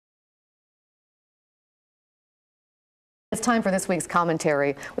It's time for this week's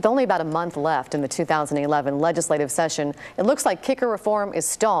commentary. With only about a month left in the 2011 legislative session, it looks like kicker reform is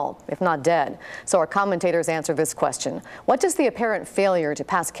stalled, if not dead. So our commentators answer this question. What does the apparent failure to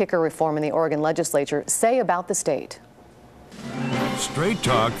pass kicker reform in the Oregon legislature say about the state? Straight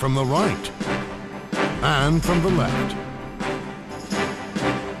talk from the right and from the left.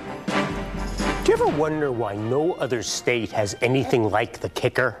 Do you ever wonder why no other state has anything like the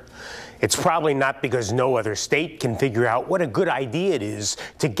kicker? It's probably not because no other state can figure out what a good idea it is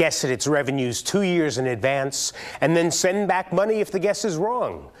to guess at its revenues 2 years in advance and then send back money if the guess is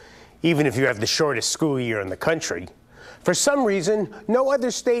wrong, even if you have the shortest school year in the country. For some reason, no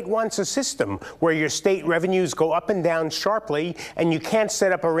other state wants a system where your state revenues go up and down sharply and you can't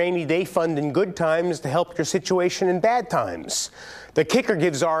set up a rainy day fund in good times to help your situation in bad times. The kicker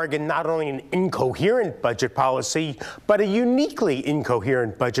gives Oregon not only an incoherent budget policy, but a uniquely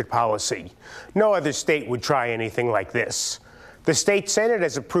incoherent budget policy. No other state would try anything like this. The state Senate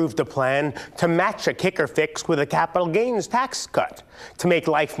has approved a plan to match a kicker fix with a capital gains tax cut to make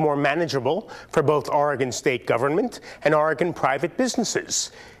life more manageable for both Oregon state government and Oregon private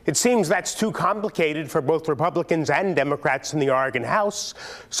businesses. It seems that's too complicated for both Republicans and Democrats in the Oregon House,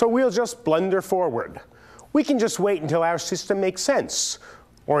 so we'll just blunder forward. We can just wait until our system makes sense,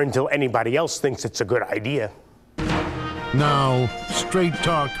 or until anybody else thinks it's a good idea. Now, straight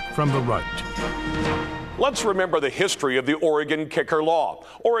talk from the right. Let's remember the history of the Oregon kicker law.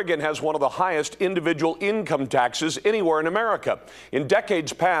 Oregon has one of the highest individual income taxes anywhere in America. In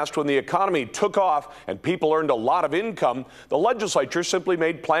decades past, when the economy took off and people earned a lot of income, the legislature simply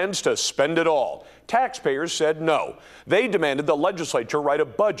made plans to spend it all. Taxpayers said no. They demanded the legislature write a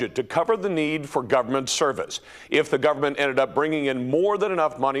budget to cover the need for government service. If the government ended up bringing in more than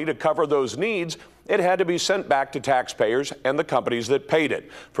enough money to cover those needs, it had to be sent back to taxpayers and the companies that paid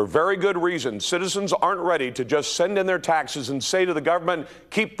it. For very good reason, citizens aren't ready to just send in their taxes and say to the government,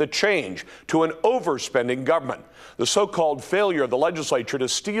 keep the change, to an overspending government. The so-called failure of the legislature to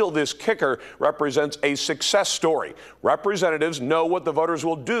steal this kicker represents a success story. Representatives know what the voters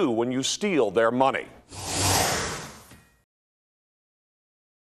will do when you steal their money.